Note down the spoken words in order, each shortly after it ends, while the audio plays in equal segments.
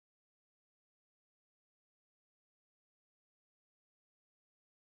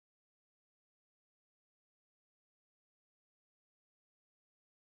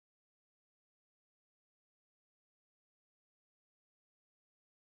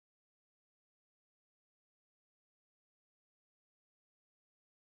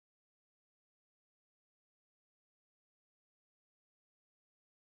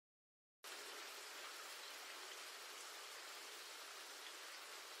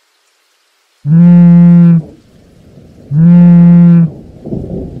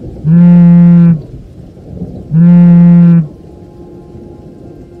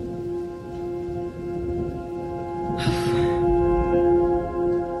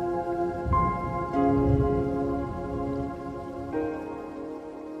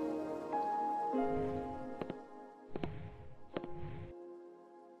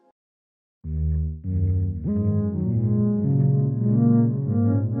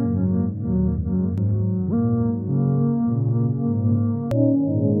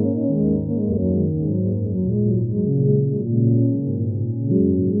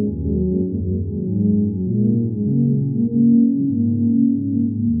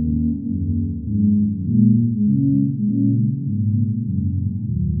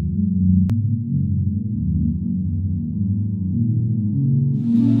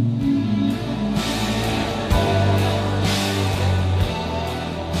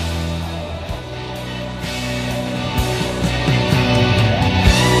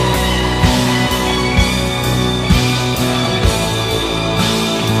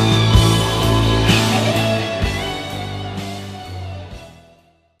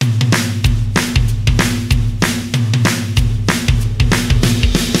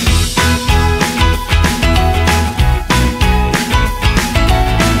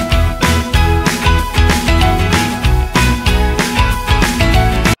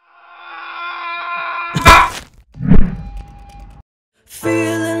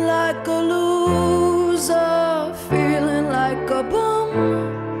Feeling like a loser, feeling like a bum,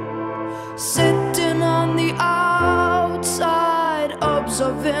 sitting on the outside,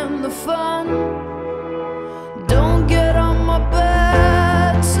 observing the fun. Don't get on my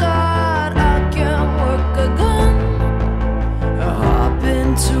bedside, I can't work a gun. Hop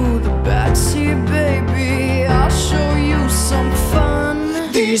into the backseat, baby, I'll show you some fun.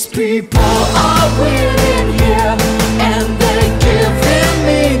 These people are weird in here, and they're giving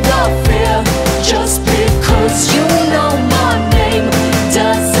me the fear. Just because you know my name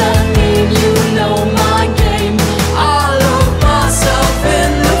doesn't mean you know my game. I look myself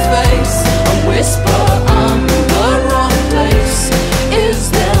in the face and whisper I'm in the wrong place. Is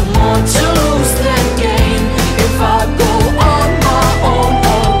there more to lose than gain if I go on my own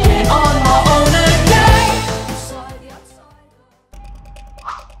again, on my own again?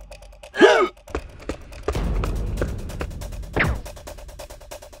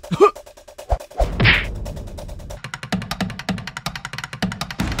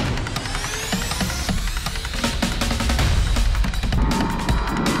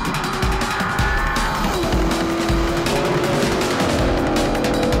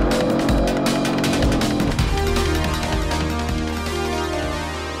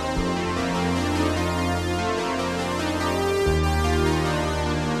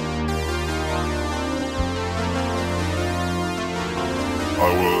 I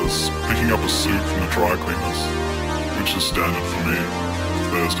was picking up a suit from the dry cleaners, which is standard for me,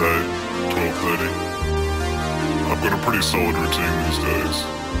 Thursday, 12:30. I've got a pretty solid routine these days.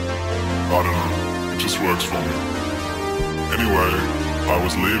 I don't know, it just works for me. Anyway, I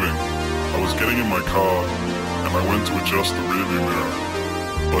was leaving. I was getting in my car, and I went to adjust the rearview mirror.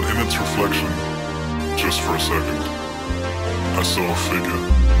 But in its reflection, just for a second, I saw a figure.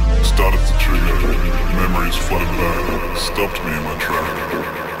 Started to trigger, memories flooded back, stopped me in my track.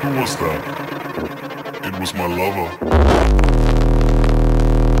 Who was that? It was my lover.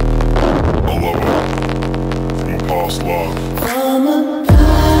 A lover from a past life.